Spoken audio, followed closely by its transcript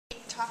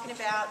talking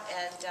about,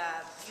 and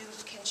you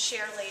can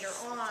share later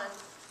on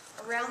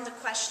around the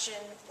question,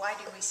 why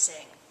do we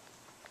sing?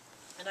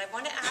 And I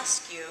want to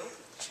ask you,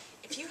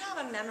 if you have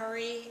a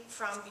memory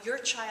from your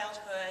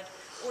childhood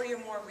or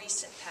your more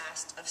recent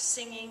past of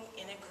singing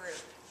in a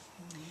group.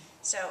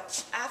 So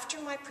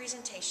after my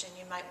presentation,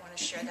 you might want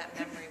to share that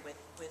memory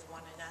with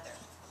one another.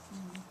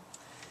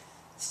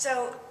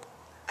 So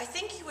I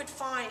think you would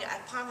find,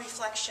 upon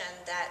reflection,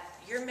 that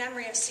your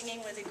memory of singing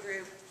with a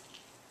group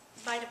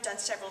might have done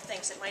several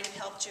things. It might have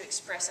helped you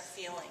express a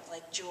feeling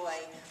like joy,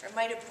 or it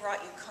might have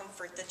brought you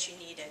comfort that you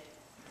needed.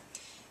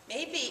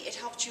 Maybe it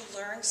helped you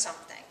learn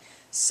something.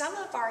 Some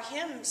of our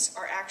hymns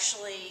are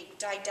actually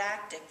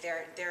didactic.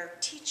 They're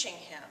teaching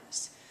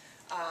hymns.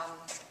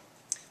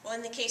 Well,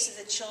 in the case of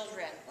the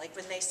children, like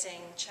when they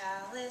sing,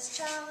 "Chalice,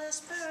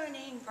 chalice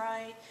burning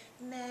bright,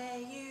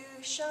 may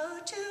you show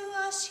to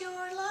us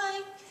your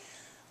light.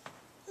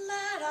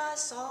 Let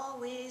us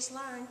always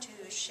learn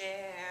to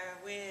share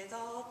with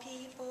all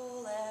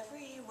people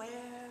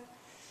everywhere."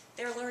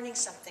 They're learning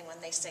something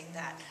when they sing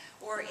that.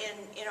 Or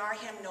in our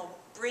hymnal,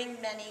 "Bring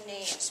many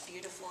names,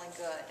 beautiful and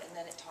good," and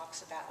then it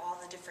talks about all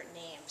the different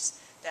names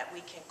that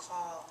we can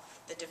call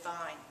the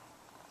divine.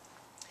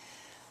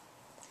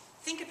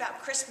 Think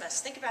about Christmas.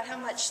 Think about how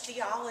much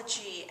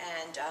theology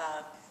and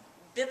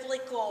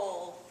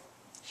biblical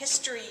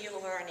history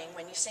you're learning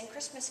when you sing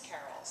Christmas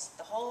carols.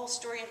 The whole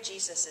story of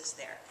Jesus is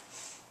there.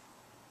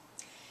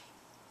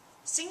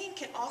 Singing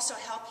can also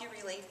help you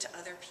relate to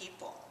other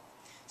people.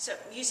 So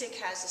music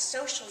has a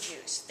social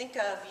use. Think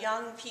of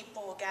young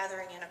people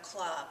gathering in a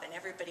club and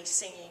everybody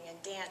singing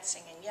and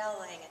dancing and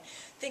yelling. And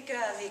think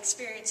of the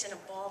experience in a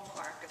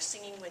ballpark of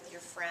singing with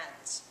your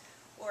friends,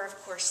 or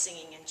of course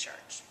singing in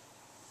church.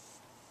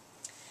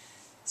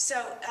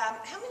 So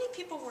how many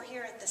people were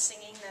here at the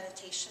singing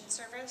meditation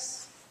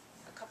service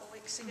a couple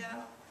weeks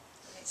ago?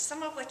 Okay,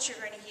 some of what you're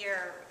going to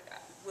hear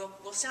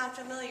will sound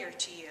familiar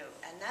to you,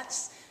 and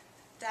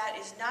that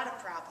is not a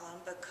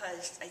problem,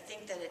 because I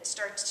think that it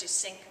starts to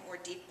sink more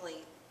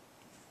deeply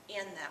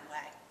in that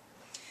way.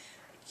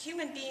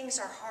 Human beings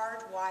are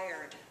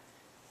hardwired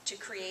to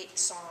create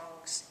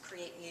songs,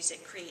 create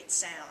music, create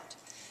sound.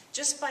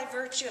 Just by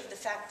virtue of the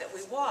fact that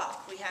we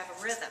walk, we have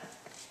a rhythm.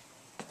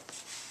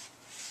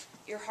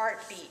 Your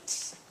heart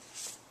beats,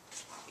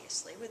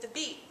 obviously, with a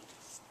beat.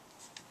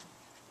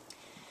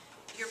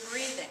 Your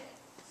breathing,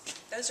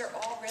 those are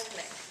all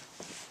rhythmic.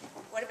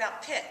 What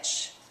about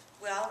pitch?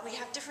 Well, we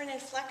have different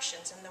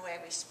inflections in the way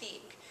we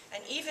speak.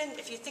 And even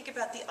if you think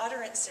about the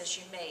utterances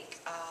you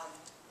make,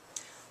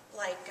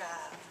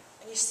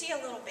 when you see a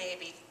little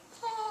baby,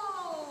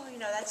 oh,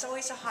 that's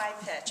always a high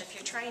pitch. If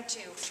you're trying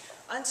to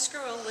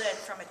unscrew a lid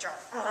from a jar,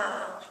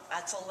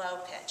 that's a low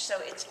pitch. So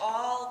it's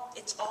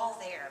all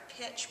there.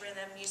 Pitch,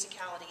 rhythm,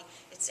 musicality,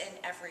 it's in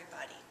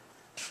everybody.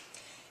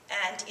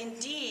 And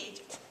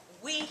indeed,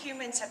 we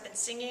humans have been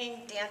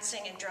singing,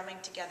 dancing, and drumming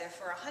together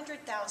for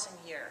 100,000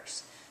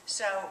 years.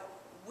 So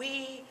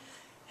we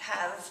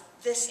have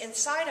this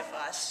inside of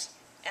us,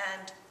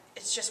 and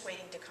it's just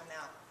waiting to come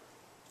out.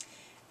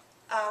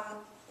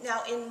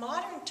 Now, in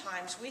modern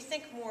times, we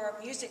think more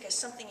of music as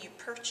something you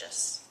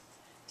purchase,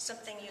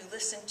 something you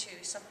listen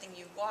to, something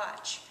you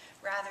watch,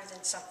 rather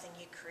than something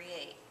you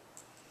create.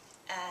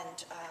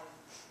 And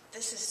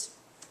this has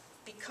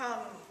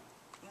become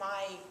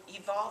my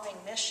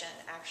evolving mission,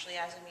 actually,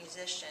 as a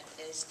musician,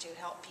 is to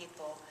help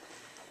people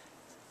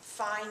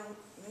find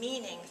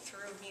meaning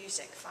through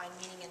music, find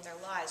meaning in their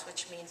lives,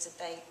 which means that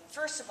they,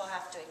 first of all,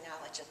 have to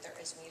acknowledge that there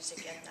is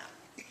music in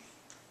them.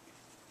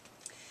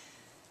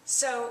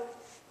 So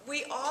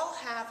we all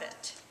have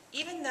it,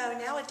 even though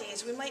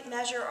nowadays we might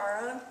measure our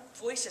own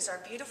voices, our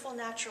beautiful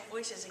natural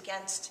voices,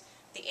 against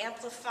the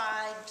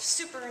amplified,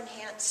 super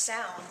enhanced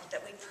sound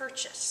that we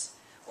purchase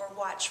or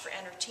watch for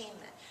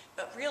entertainment.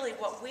 But really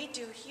what we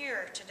do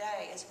here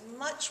today is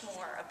much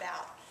more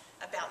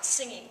about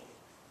singing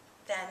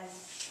than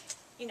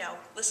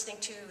listening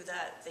to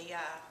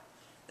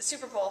the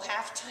Super Bowl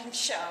halftime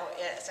show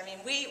is. I mean,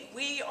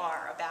 we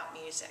are about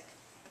music.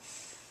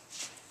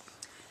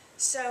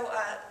 So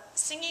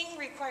singing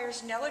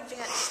requires no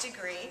advanced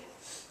degree.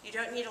 You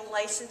don't need a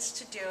license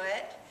to do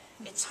it.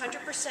 It's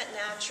 100%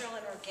 natural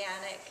and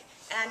organic,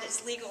 and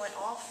it's legal in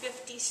all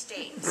 50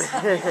 states.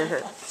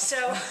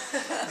 So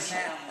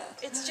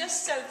it's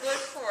just so good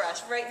for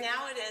us. Right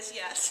now it is,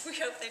 yes. We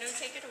hope they don't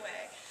take it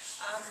away.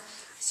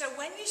 So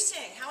when you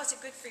sing, how is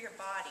it good for your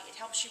body? It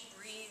helps you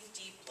breathe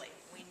deeply.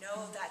 We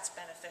know that's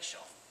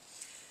beneficial.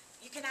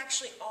 You can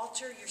actually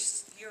alter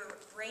your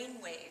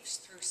brain waves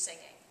through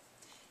singing.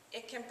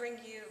 It can bring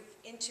you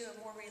into a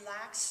more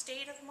relaxed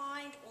state of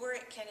mind, or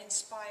it can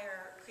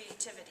inspire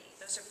creativity.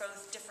 Those are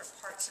both different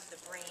parts of the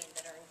brain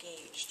that are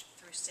engaged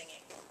through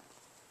singing.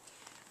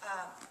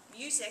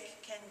 Music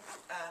can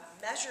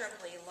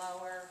measurably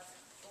lower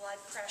blood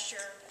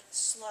pressure,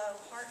 slow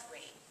heart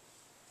rate.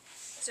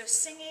 So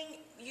singing,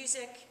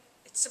 music,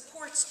 it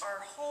supports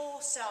our whole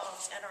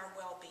selves and our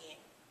well-being.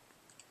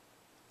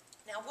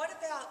 Now what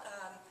about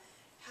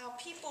how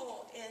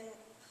people in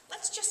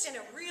let's just in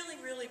a really,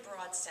 really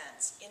broad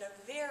sense, in a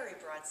very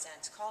broad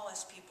sense, call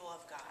us people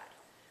of God.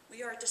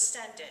 We are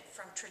descended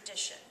from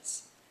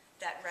traditions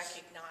that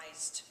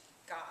recognized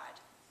God.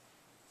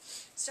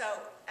 So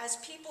as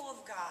people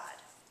of God,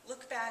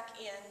 look back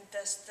in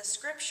the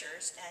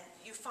scriptures and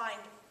you find,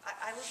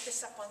 I looked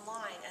this up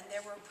online, and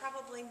there were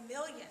probably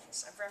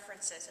millions of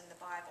references in the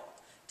Bible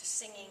to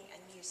singing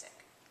and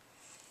music.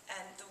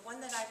 And the one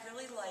that I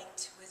really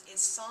liked is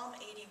Psalm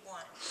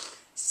 81.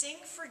 Sing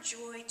for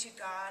joy to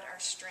God our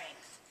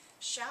strength.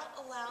 Shout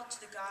aloud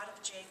to the God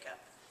of Jacob.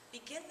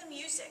 Begin the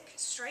music,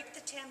 strike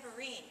the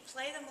tambourine,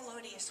 play the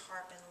melodious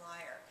harp and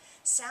lyre.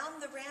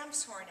 Sound the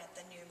ram's horn at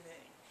the new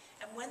moon.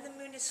 And when the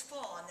moon is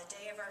full on the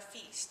day of our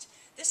feast,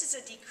 this is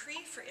a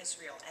decree for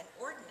Israel, an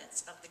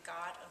ordinance of the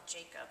God of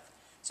Jacob.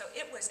 So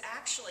it was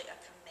actually a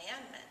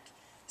commandment.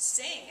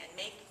 Sing and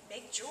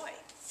make joy.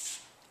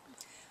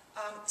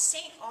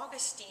 St.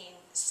 Augustine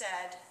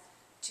said,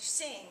 to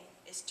sing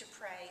is to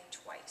pray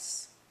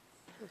twice.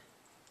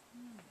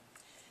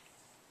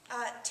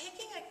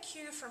 Taking a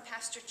cue from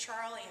Pastor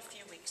Charlie a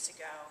few weeks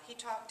ago, he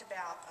talked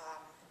about,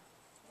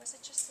 was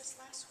it just this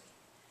last week?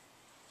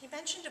 He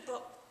mentioned a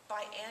book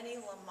by Annie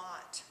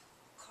Lamott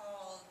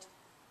called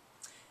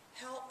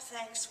Help,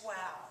 Thanks,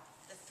 Wow,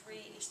 The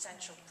Three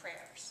Essential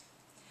Prayers.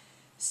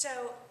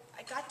 So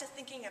I got to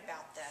thinking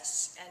about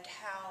this and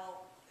how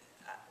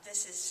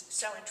this is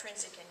so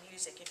intrinsic in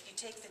music. If you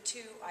take the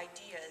two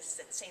ideas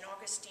that St.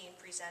 Augustine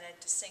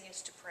presented, to sing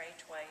is to pray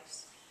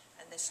twice,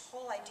 and this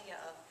whole idea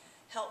of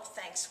help,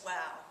 thanks,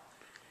 wow,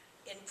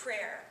 in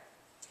prayer.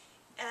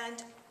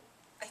 And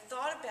I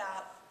thought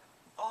about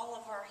all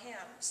of our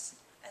hymns,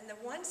 and the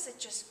ones that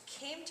just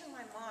came to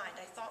my mind,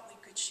 I thought we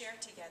could share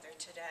together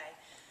today.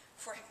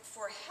 For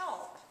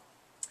help,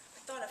 I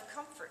thought of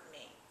Comfort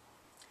Me.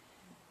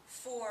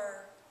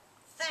 For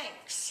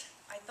thanks,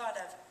 I thought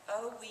of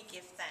Oh, We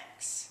Give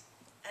Thanks.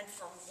 And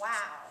for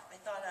wow, I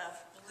thought of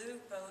Blue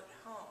Boat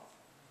Home.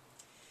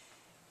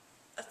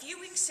 A few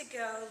weeks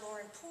ago,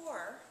 Lauren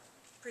Poore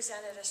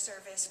presented a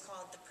service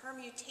called The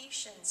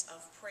Permutations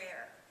of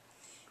Prayer.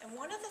 And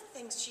one of the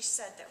things she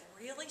said that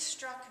really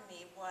struck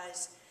me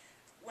was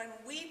when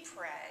we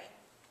pray,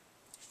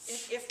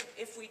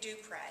 if we do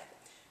pray,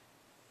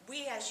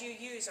 we as you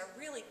use are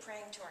really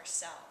praying to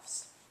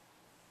ourselves.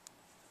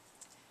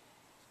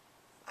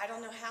 I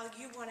don't know how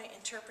you want to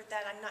interpret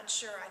that. I'm not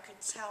sure I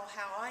could tell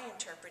how I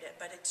interpret it,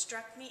 but it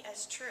struck me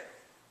as true.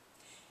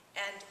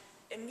 And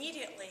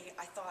immediately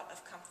I thought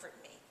of Comfort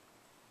Me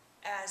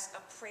as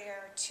a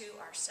prayer to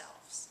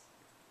ourselves.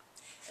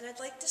 And I'd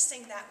like to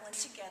sing that one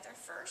together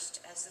first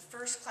as the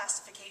first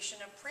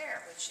classification of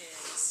prayer, which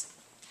is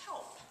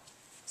help.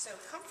 So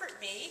Comfort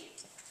Me.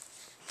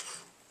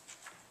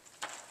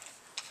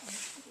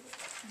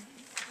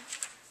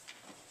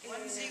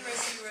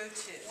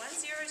 1002.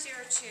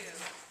 1002.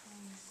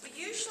 We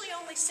usually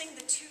only sing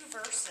the two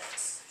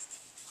verses.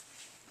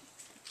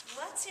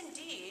 Let's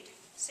indeed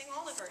sing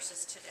all the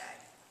verses today.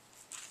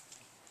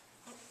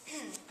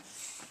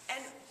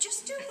 And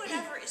just do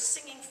whatever is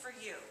singing for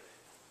you.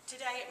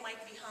 Today it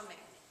might be humming.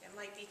 It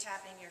might be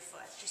tapping your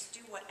foot. Just do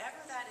whatever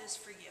that is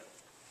for you.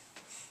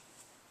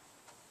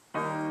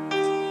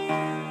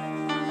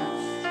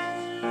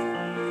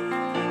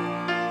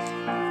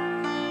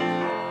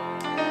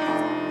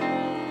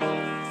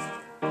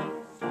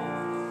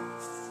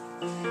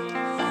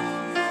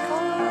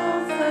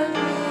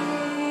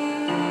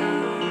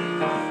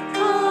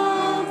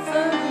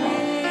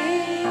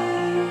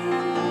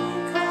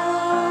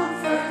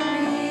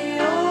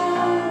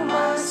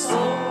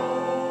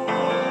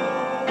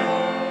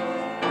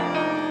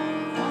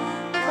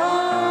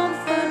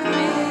 Comfort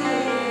me.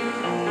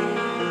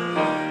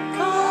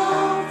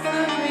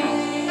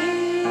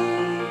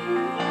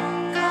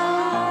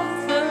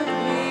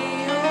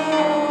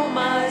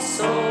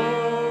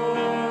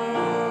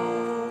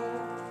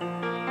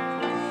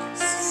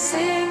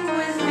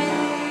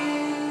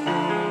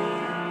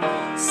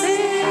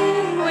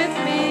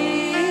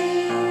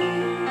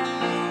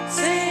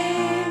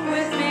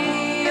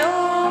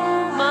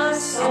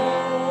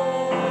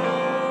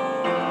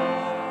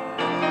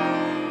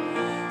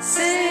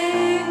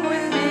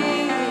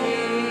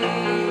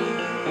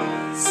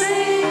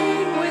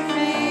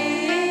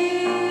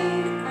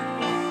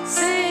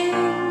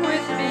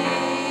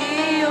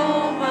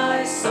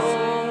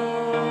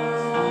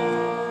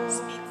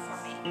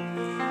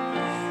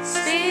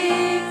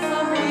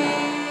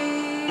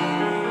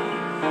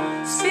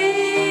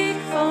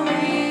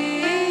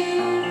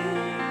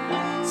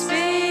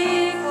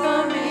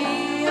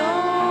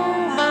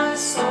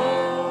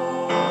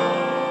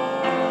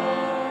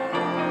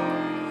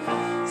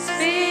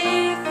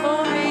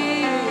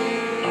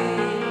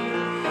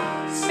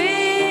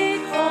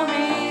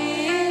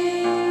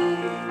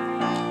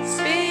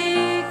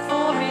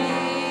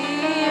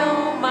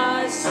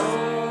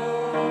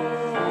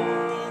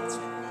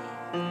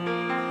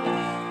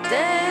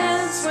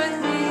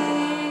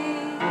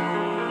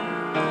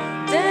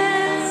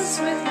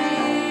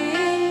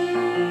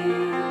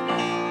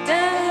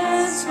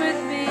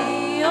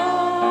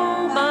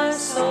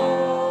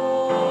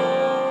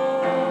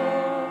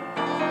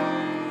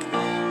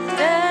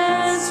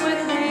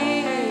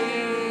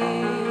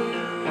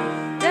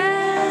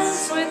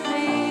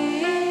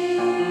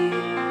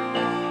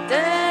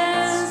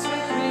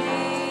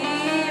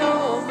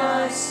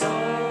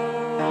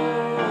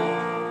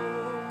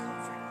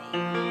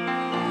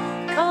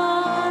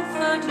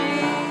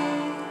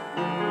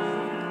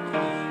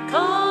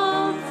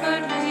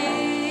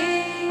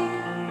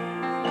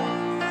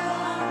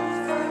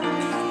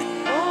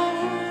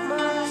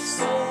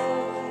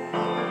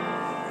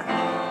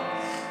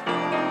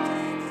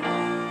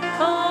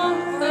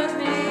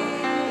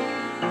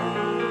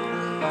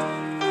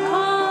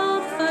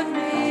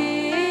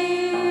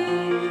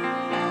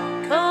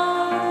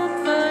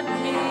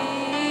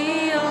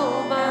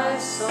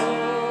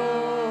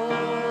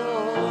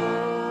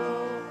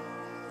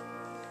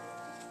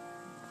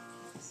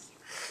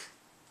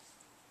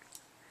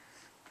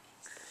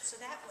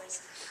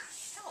 was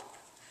help.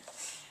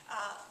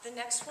 The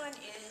next one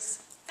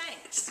is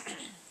thanks.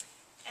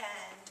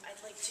 And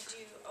I'd like to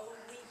do, oh,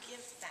 we give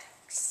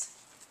thanks.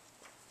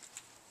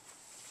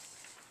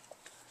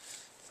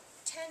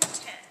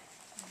 10-10.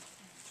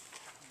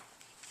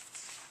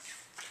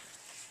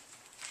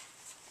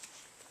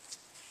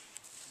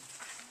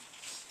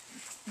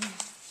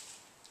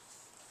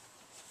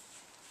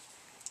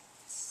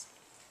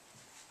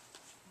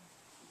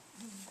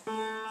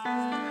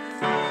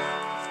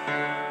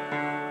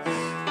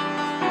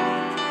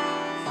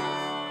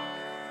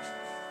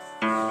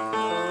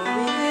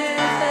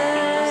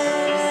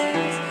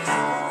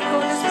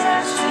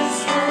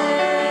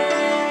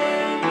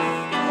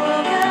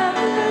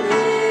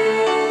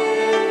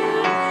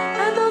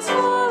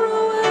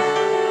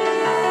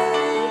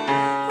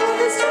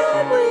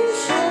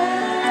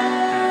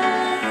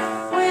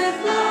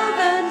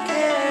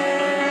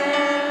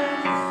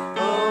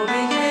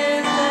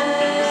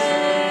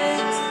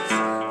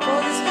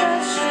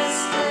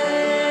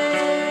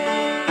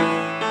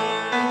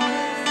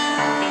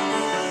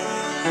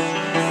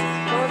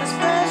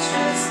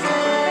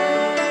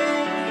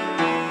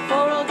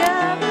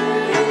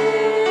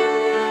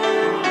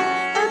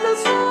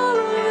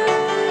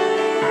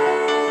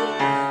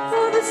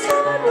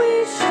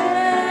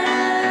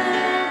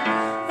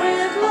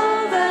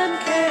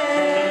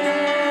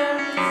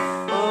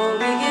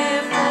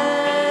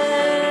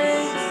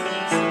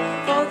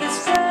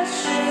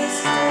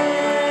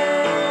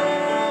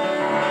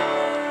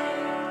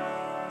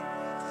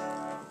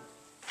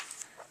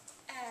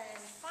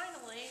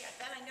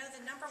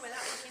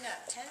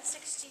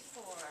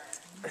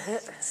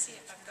 Let's see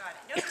if I've got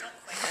it. Nope, not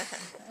quite.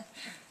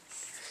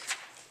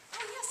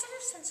 Oh, yes, it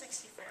is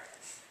 1064.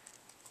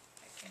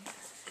 Okay.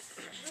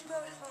 We'll go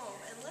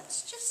home and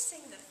let's just sing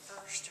the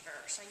first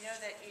verse. I know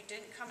that you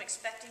didn't come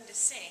expecting to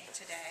sing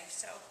today,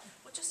 so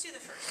we'll just do the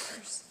first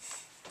verse.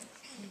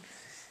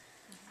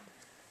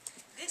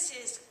 This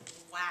is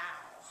Wow.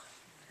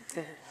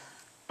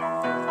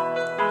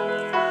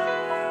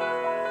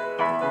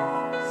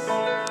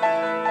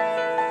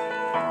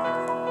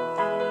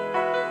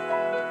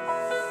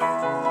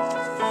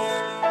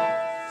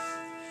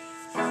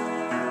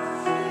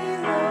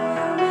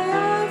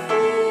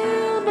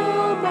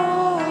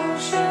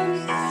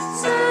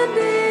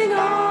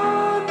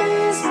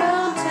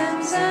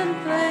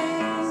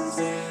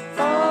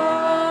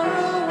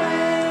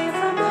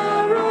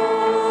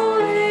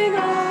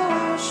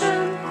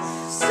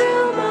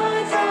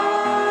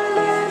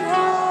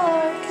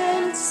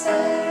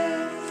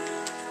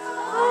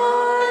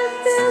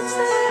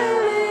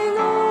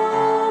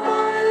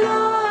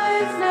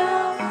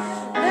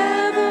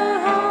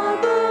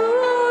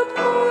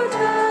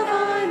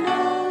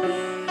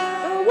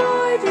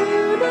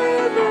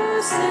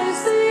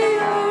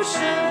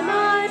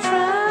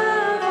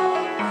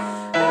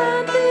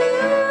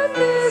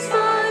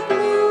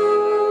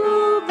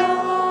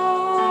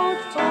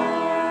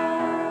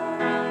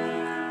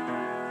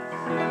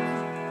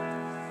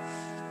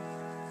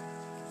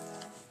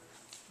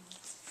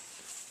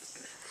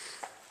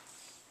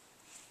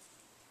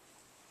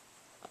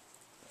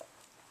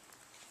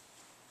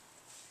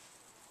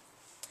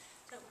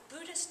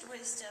 Buddhist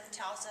wisdom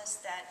tells us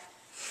that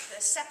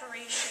the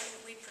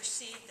separation we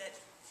perceive that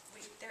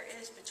there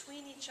is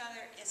between each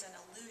other is an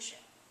illusion.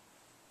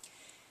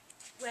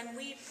 When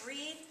we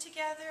breathe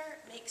together,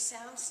 make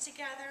sounds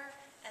together,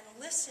 and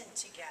listen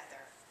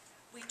together,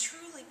 we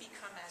truly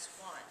become as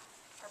one.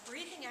 Our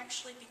breathing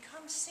actually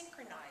becomes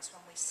synchronized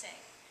when we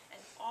sing,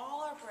 and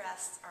all our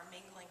breaths are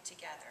mingling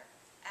together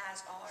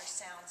as all our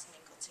sounds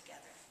mingle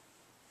together.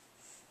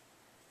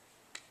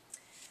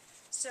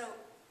 So,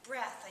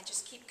 breath, I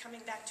just keep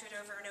coming back to it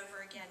over and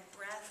over again.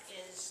 Breath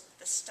is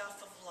the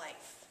stuff of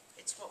life.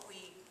 It's what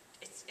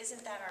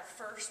isn't that our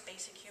first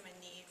basic human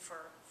need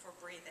for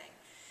breathing?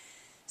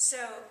 So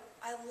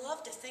I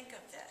love to think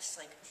of this,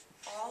 like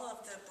all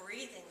of the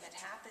breathing that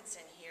happens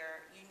in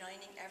here,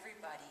 uniting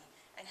everybody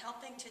and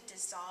helping to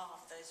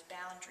dissolve those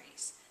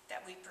boundaries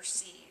that we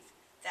perceive,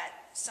 that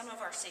some of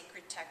our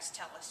sacred texts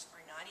tell us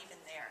are not even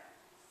there.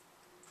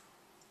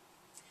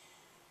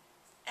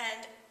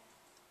 And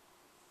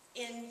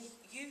in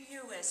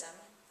UUism,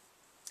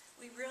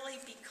 we really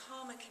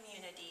become a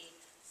community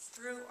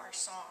through our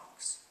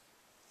songs.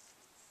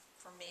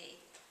 For me,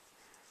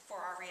 for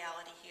our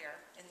reality here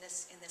in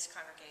this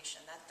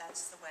congregation,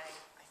 that's the way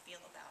I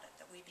feel about it.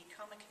 That we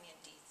become a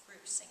community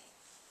through singing.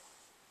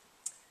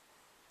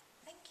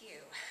 Thank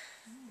you.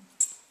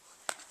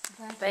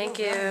 Thank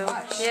you.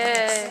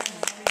 Yay.